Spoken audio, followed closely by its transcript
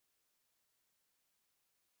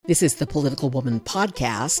This is the Political Woman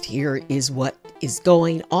Podcast. Here is what is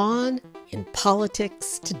going on in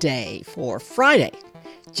politics today for Friday,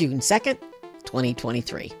 June 2nd,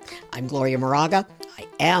 2023. I'm Gloria Moraga. I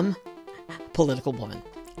am a political woman.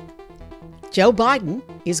 Joe Biden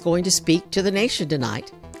is going to speak to the nation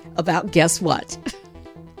tonight about, guess what?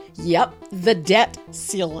 Yep, the debt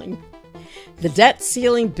ceiling. The debt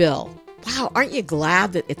ceiling bill. Wow, aren't you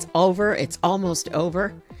glad that it's over? It's almost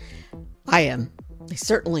over. I am. I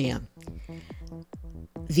certainly am.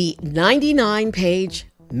 The 99-page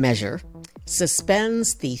measure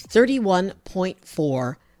suspends the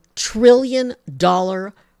 $31.4 trillion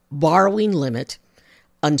borrowing limit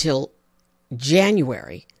until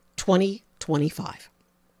January 2025.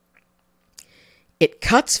 It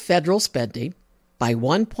cuts federal spending by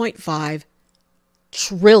 $1.5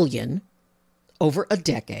 trillion over a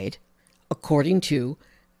decade, according to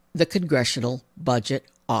the Congressional Budget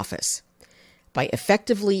Office, by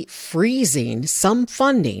effectively freezing some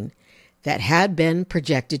funding that had been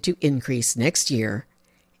projected to increase next year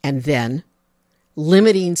and then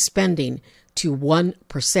limiting spending to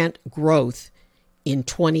 1% growth in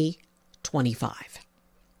 2025.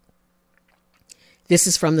 This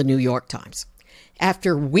is from the New York Times.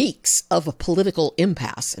 After weeks of a political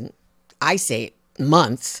impasse, and I say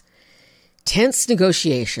months, tense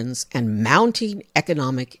negotiations and mounting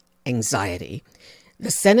economic anxiety, the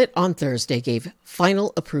Senate on Thursday gave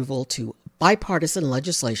final approval to bipartisan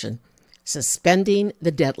legislation suspending the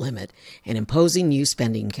debt limit and imposing new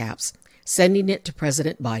spending caps, sending it to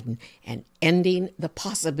President Biden, and ending the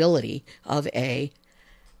possibility of a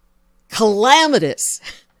calamitous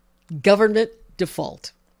government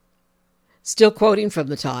default. Still quoting from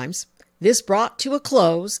the Times, this brought to a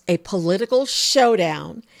close a political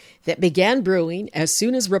showdown that began brewing as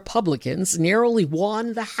soon as Republicans narrowly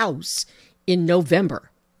won the House in November,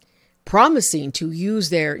 promising to use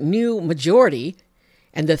their new majority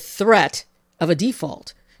and the threat of a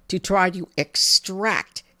default to try to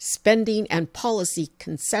extract spending and policy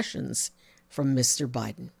concessions from Mr.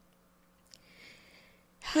 Biden.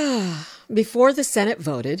 Before the Senate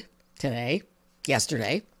voted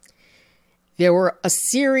yesterday, there were a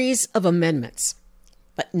series of amendments,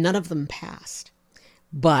 but none of them passed.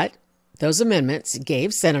 But those amendments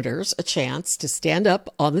gave senators a chance to stand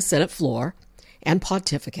up on the Senate floor and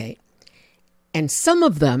pontificate. And some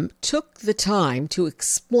of them took the time to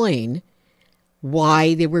explain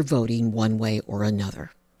why they were voting one way or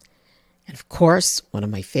another. And of course, one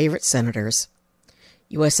of my favorite senators,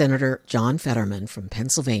 U.S. Senator John Fetterman from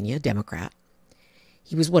Pennsylvania, Democrat,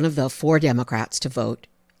 he was one of the 4 Democrats to vote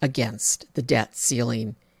against the debt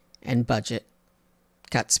ceiling and budget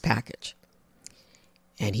cuts package.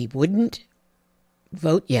 And he wouldn't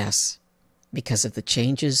vote yes because of the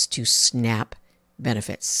changes to SNAP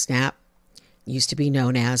benefits. SNAP used to be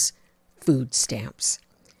known as food stamps.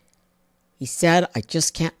 He said, I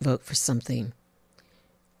just can't vote for something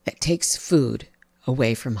that takes food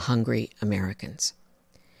away from hungry Americans.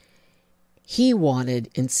 He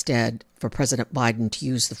wanted instead for President Biden to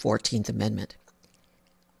use the 14th Amendment.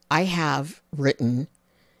 I have written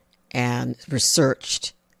and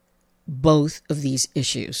researched both of these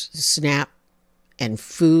issues, SNAP and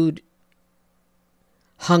food.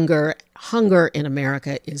 Hunger in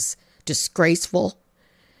America is disgraceful.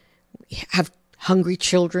 We have hungry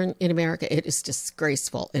children in America. It is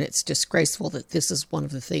disgraceful. And it's disgraceful that this is one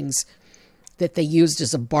of the things that they used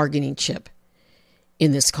as a bargaining chip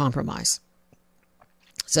in this compromise.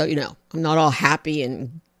 So, I'm not all happy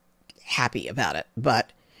about it,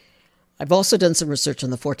 but I've also done some research on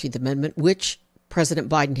the 14th Amendment, which President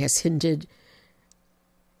Biden has hinted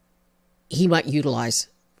he might utilize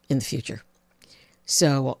in the future.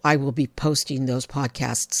 So I will be posting those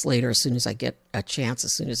podcasts later as soon as I get a chance,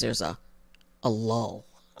 as soon as there's a lull.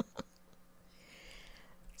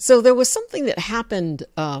 So there was something that happened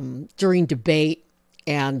during debate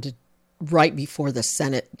and right before the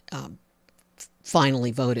Senate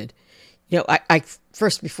finally voted. I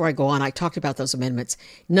first, before I go on, I talked about those amendments.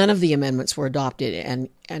 None of the amendments were adopted,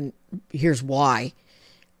 and here's why.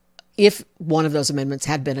 If one of those amendments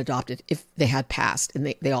had been adopted, if they had passed,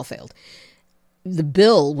 and they all failed, the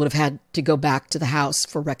bill would have had to go back to the House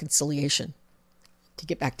for reconciliation to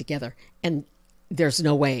get back together. And there's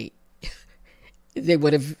no way they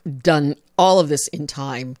would have done all of this in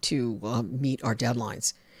time to meet our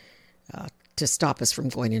deadlines to stop us from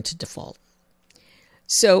going into default.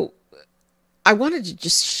 So I wanted to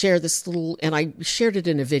just share this little, and I shared it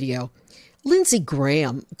in a video. Lindsey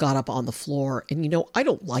Graham got up on the floor, and I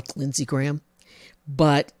don't like Lindsey Graham,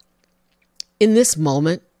 but in this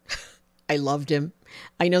moment, I loved him.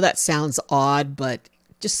 I know that sounds odd, but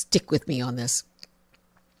just stick with me on this.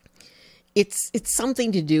 it's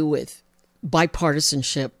something to do with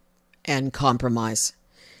bipartisanship and compromise.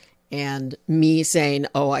 And me saying,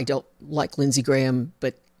 oh, I don't like Lindsey Graham,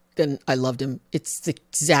 but then I loved him. It's the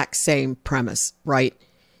exact same premise, right?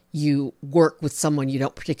 You work with someone you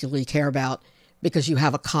don't particularly care about because you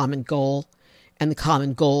have a common goal. And the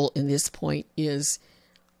common goal in this point is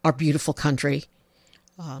our beautiful country,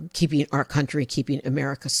 keeping our country, keeping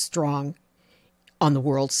America strong on the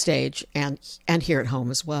world stage and here at home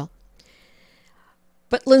as well.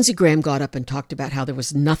 But Lindsey Graham got up and talked about how there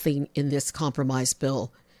was nothing in this compromise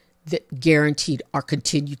bill that guaranteed our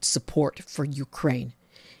continued support for Ukraine.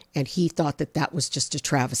 And he thought that that was just a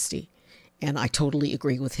travesty. And I totally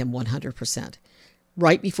agree with him 100%.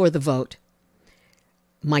 Right before the vote,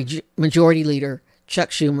 my majority leader, Chuck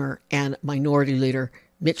Schumer, and minority leader,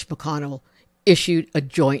 Mitch McConnell, issued a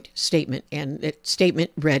joint statement. And that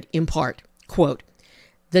statement read in part, quote,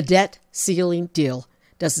 "The debt ceiling deal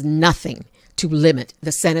does nothing to limit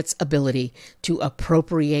the Senate's ability to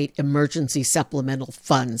appropriate emergency supplemental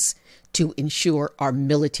funds to ensure our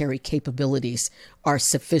military capabilities are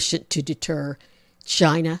sufficient to deter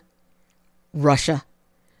China, Russia,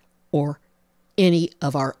 or any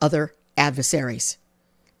of our other adversaries,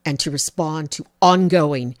 and to respond to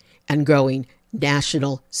ongoing and growing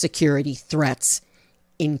national security threats,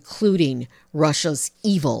 including Russia's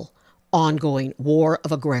evil ongoing war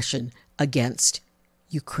of aggression against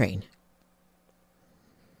Ukraine."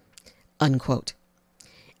 Unquote.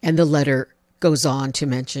 And the letter goes on to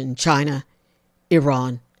mention China,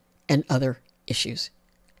 Iran, and other issues.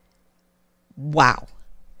 Wow.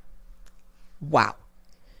 Wow.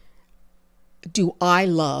 Do I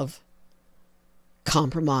love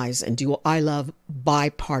compromise and do I love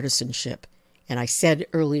bipartisanship? And I said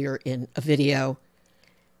earlier in a video,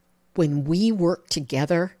 when we work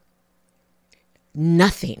together,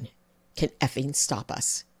 nothing can effing stop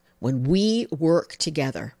us. When we work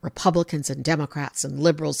together, Republicans and Democrats and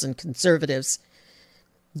liberals and conservatives,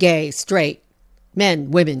 gay, straight,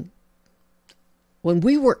 men, women, when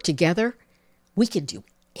we work together, we can do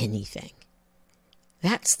anything.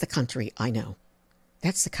 That's the country I know.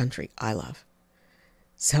 That's the country I love.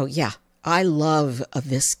 So yeah, I love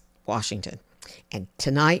this Washington. And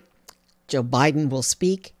tonight, Joe Biden will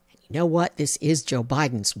speak. You know what? This is Joe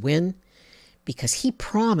Biden's win because he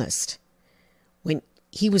promised when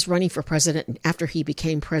he was running for president and after he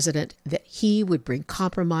became president that he would bring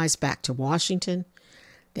compromise back to Washington,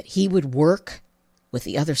 that he would work with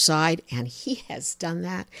the other side, and he has done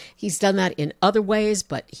that. He's done that in other ways,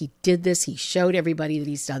 but he did this. He showed everybody that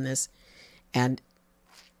he's done this, and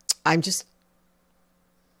I'm just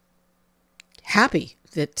happy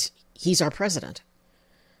that he's our president.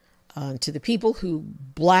 To the people who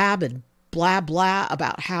blab and blah, blah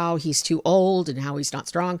about how he's too old and how he's not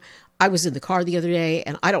strong. I was in the car the other day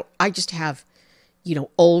and I just have,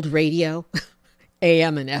 old radio,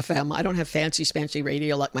 AM and FM. I don't have fancy spancy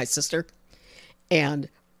radio like my sister. And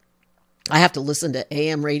I have to listen to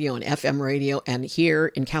AM radio and FM radio. And here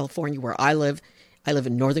in California where I live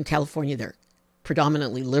in Northern California. They're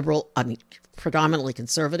predominantly liberal, predominantly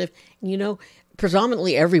conservative.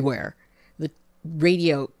 Predominantly everywhere, the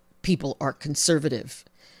radio people are conservative.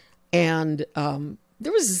 And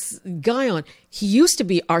there was this guy on, he used to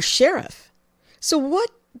be our sheriff. So what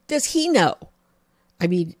does he know? I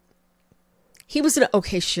mean, he was an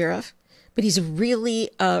okay sheriff, but he's really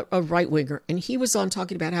a right-winger. And he was on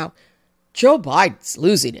talking about how Joe Biden's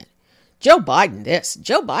losing it. Joe Biden this,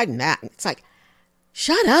 Joe Biden that. And it's like,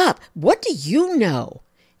 shut up. What do you know?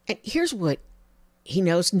 And here's what he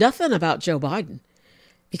knows: nothing about Joe Biden.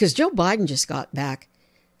 Because Joe Biden just got back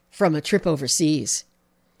from a trip overseas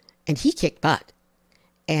and he kicked butt.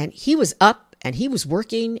 And he was up and he was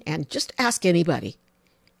working, and just ask anybody.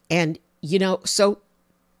 And, so,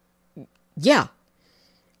 yeah,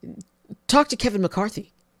 talk to Kevin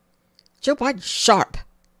McCarthy. Joe Biden's sharp.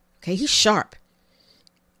 Okay, he's sharp.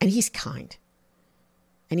 And he's kind.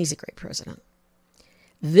 And he's a great president.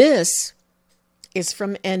 This is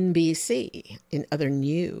from NBC in other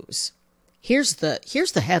news. Here's the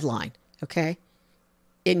headline, okay?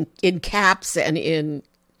 In caps and in,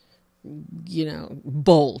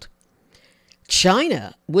 bold.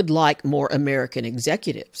 China would like more American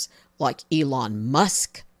executives like Elon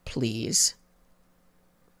Musk, please.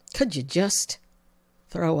 Could you just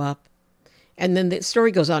throw up? And then the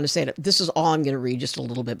story goes on to say that this is all I'm going to read just a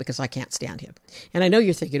little bit because I can't stand him. And I know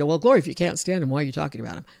you're thinking, well, Gloria, if you can't stand him, why are you talking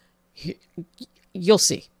about him? You'll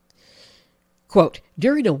see. Quote,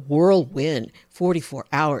 during a whirlwind 44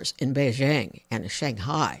 hours in Beijing and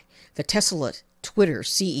Shanghai, the Tesla Twitter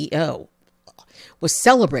CEO was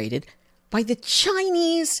celebrated by the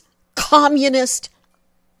Chinese Communist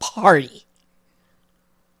party.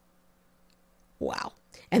 Wow.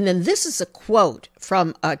 And then this is a quote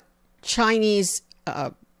from a Chinese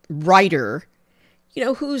writer,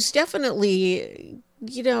 who's definitely,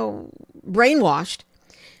 brainwashed.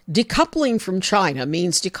 Decoupling from China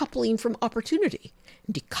means decoupling from opportunity,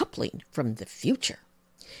 decoupling from the future.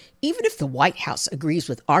 Even if the White House agrees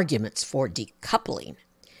with arguments for decoupling,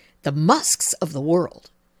 the Musks of the world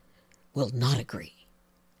will not agree.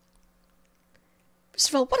 First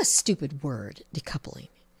of all, what a stupid word, decoupling.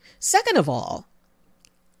 Second of all,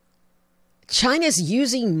 China's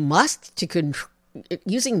using Musk to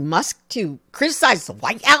criticize the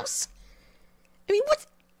White House? I mean, what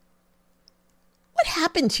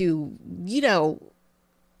happened to,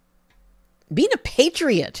 being a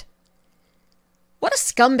patriot? What a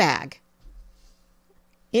scumbag.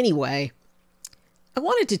 Anyway, I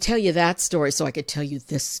wanted to tell you that story so I could tell you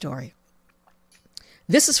this story.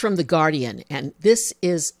 This is from The Guardian, and this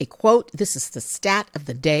is a quote. This is the stat of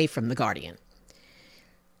the day from The Guardian.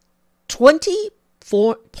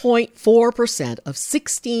 20.4% of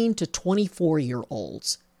 16 to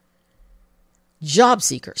 24-year-olds, job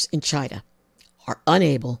seekers in China, are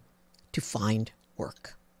unable to find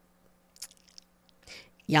work.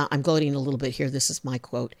 Yeah, I'm gloating a little bit here. This is my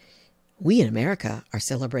quote. We in America are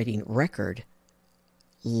celebrating record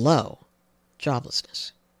low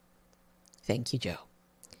joblessness. Thank you, Joe.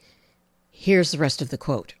 Here's the rest of the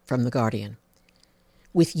quote from The Guardian.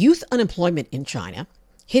 With youth unemployment in China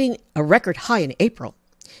hitting a record high in April,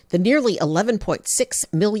 the nearly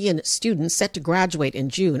 11.6 million students set to graduate in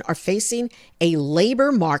June are facing a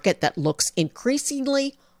labor market that looks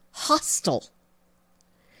increasingly hostile.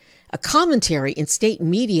 A commentary in state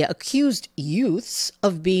media accused youths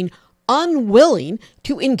of being unwilling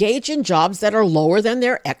to engage in jobs that are lower than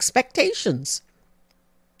their expectations.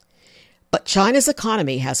 But China's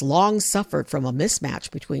economy has long suffered from a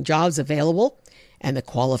mismatch between jobs available and the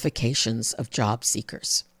qualifications of job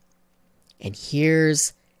seekers. And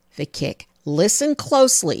here's the kick. Listen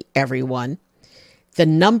closely, everyone. The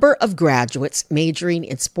number of graduates majoring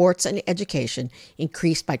in sports and education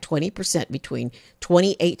increased by 20% between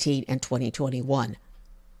 2018 and 2021.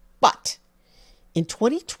 But in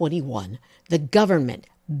 2021, the government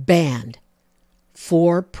banned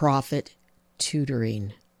for-profit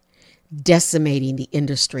tutoring, decimating the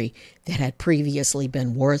industry that had previously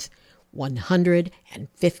been worth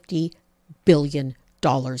 $150 billion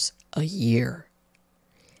a year.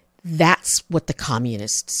 That's what the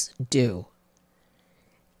communists do.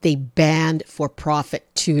 They banned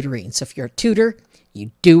for-profit tutoring. So if you're a tutor,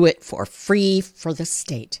 you do it for free for the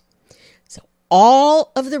state. So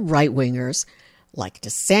all of the right-wingers like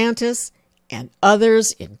DeSantis and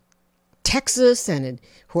others in Texas and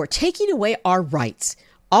who are taking away our rights,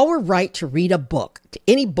 our right to read a book, to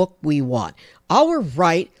any book we want, our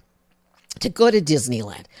right to go to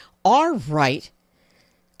Disneyland, our right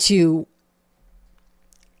to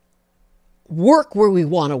work where we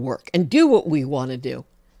want to work and do what we want to do.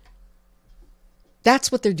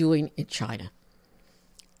 That's what they're doing in China.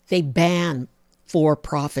 They ban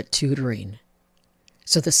for-profit tutoring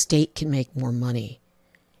so the state can make more money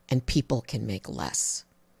and people can make less.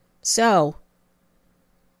 So,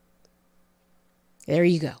 there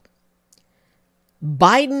you go.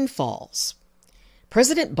 Biden falls.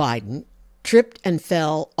 President Biden tripped and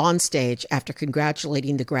fell on stage after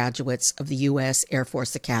congratulating the graduates of the U.S. Air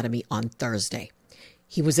Force Academy on Thursday.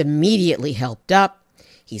 He was immediately helped up.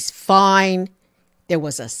 He's fine. There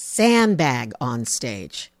was a sandbag on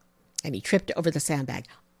stage, and he tripped over the sandbag.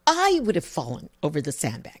 I would have fallen over the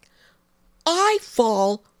sandbag. I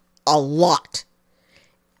fall a lot.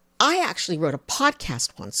 I actually wrote a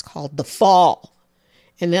podcast once called The Fall.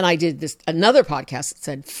 And then I did another podcast that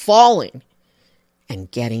said falling and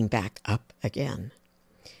getting back up again.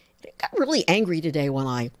 I got really angry today when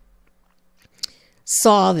I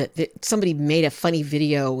saw that somebody made a funny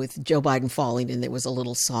video with Joe Biden falling and there was a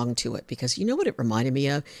little song to it, because you know what it reminded me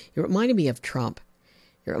of? It reminded me of Trump.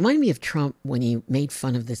 It reminded me of Trump when he made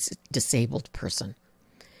fun of this disabled person.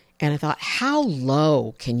 And I thought, how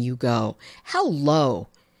low can you go? How low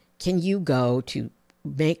can you go to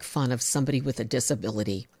make fun of somebody with a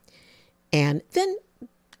disability? And then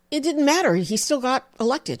it didn't matter. He still got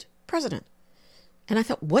elected president. And I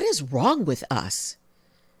thought, what is wrong with us?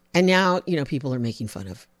 And now, people are making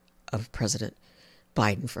fun of President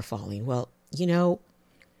Biden for falling. Well,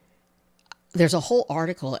 there's a whole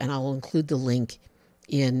article, and I'll include the link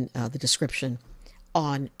in the description,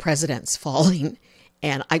 on presidents falling.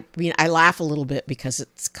 And I laugh a little bit because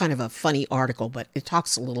it's kind of a funny article, but it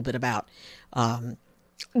talks a little bit about, Donald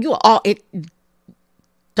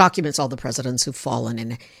documents all the presidents who've fallen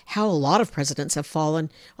and how a lot of presidents have fallen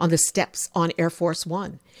on the steps on Air Force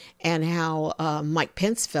One, and how Mike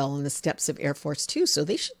Pence fell on the steps of Air Force Two. So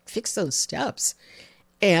they should fix those steps.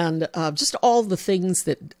 And just all the things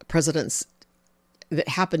that presidents that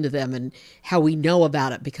happen to them and how we know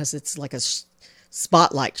about it, because it's like a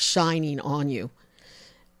spotlight shining on you.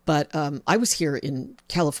 But I was here in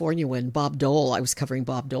California when I was covering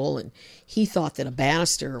Bob Dole, and he thought that a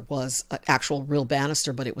banister was an actual real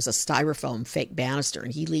banister, but it was a styrofoam fake banister.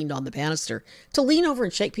 And he leaned on the banister to lean over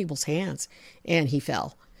and shake people's hands, and he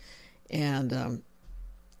fell. And,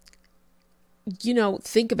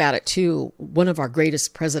 think about it too. One of our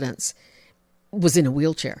greatest presidents was in a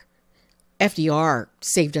wheelchair. FDR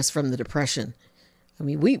saved us from the Depression. I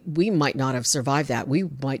mean, we might not have survived that. We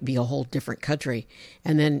might be a whole different country.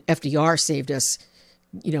 And then FDR saved us,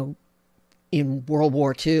 in World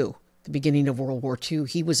War II, the beginning of World War II.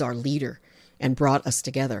 He was our leader and brought us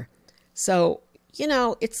together. So,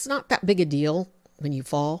 it's not that big a deal when you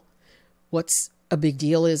fall. What's a big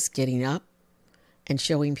deal is getting up and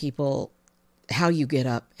showing people how you get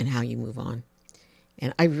up and how you move on.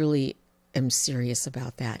 And I really am serious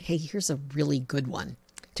about that. Hey, here's a really good one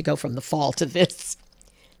to go from the fall to this.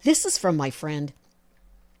 This is from my friend,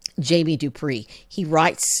 Jamie Dupree. He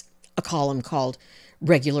writes a column called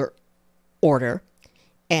Regular Order,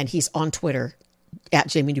 and he's on Twitter at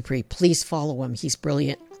Jamie Dupree. Please follow him. He's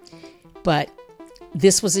brilliant. But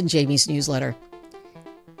this was in Jamie's newsletter.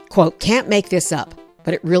 Quote, "Can't make this up,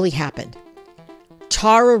 but it really happened.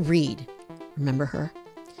 Tara Reade," remember her,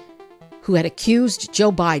 "who had accused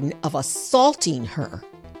Joe Biden of assaulting her,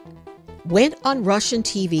 went on Russian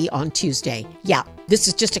TV on Tuesday," yeah, this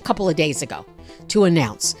is just a couple of days ago, "to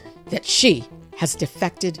announce that she has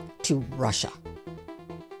defected to Russia."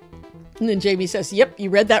 And then Jamie says, "Yep, you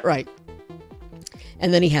read that right."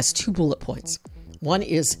 And then he has 2 bullet points. One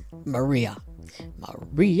is Maria.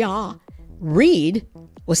 Maria Reade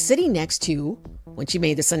was sitting next to, when she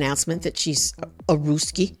made this announcement that she's a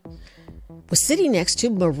Ruski, was sitting next to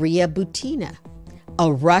Maria Butina,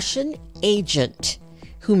 a Russian agent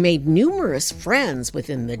who made numerous friends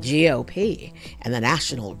within the GOP and the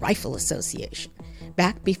National Rifle Association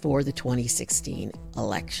back before the 2016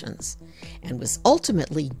 elections, and was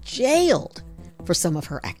ultimately jailed for some of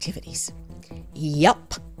her activities.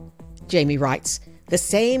 Yup, Jamie writes, the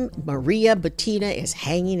same Maria Butina is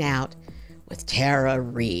hanging out with Tara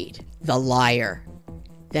Reade, the liar.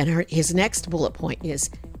 Then his next bullet point is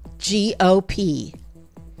GOP.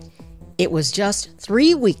 It was just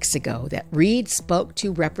 3 weeks ago that Reade spoke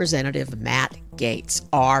to Representative Matt Gaetz,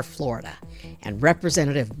 R. Florida, and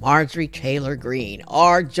Representative Marjorie Taylor Greene,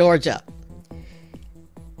 R. Georgia.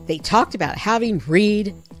 They talked about having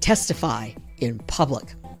Reade testify in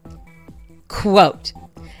public. Quote,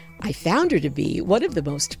 "I found her to be one of the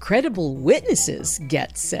most credible witnesses,"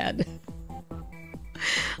 Gaetz said.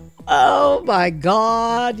 Oh my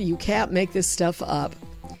God, you can't make this stuff up.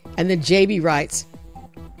 And then Jamie writes,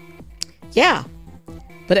 "Yeah,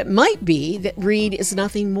 but it might be that Reade is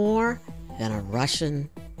nothing more than a Russian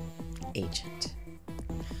agent."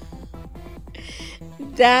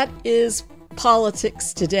 That is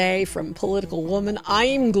Politics Today from Political Woman.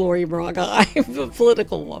 I'm Gloria Moraga. I'm a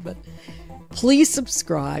political woman. Please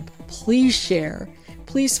subscribe. Please share.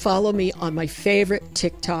 Please follow me on my favorite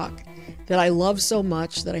TikTok that I love so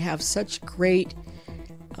much, that I have such great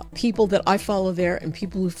people that I follow there and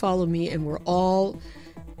people who follow me, and we're all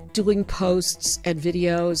doing posts and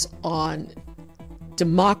videos on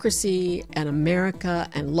democracy and America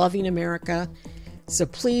and loving America. So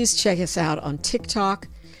please check us out on TikTok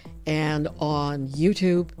and on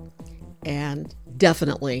YouTube, and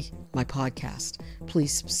definitely my podcast.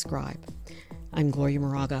 Please subscribe. I'm Gloria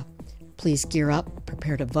Moraga. Please gear up,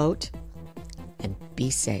 prepare to vote, and be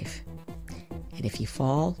safe. And if you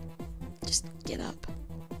fall, just get up.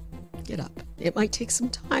 Get up. It might take some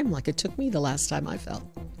time, like it took me the last time I fell.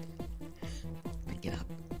 But get up.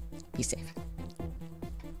 Be safe.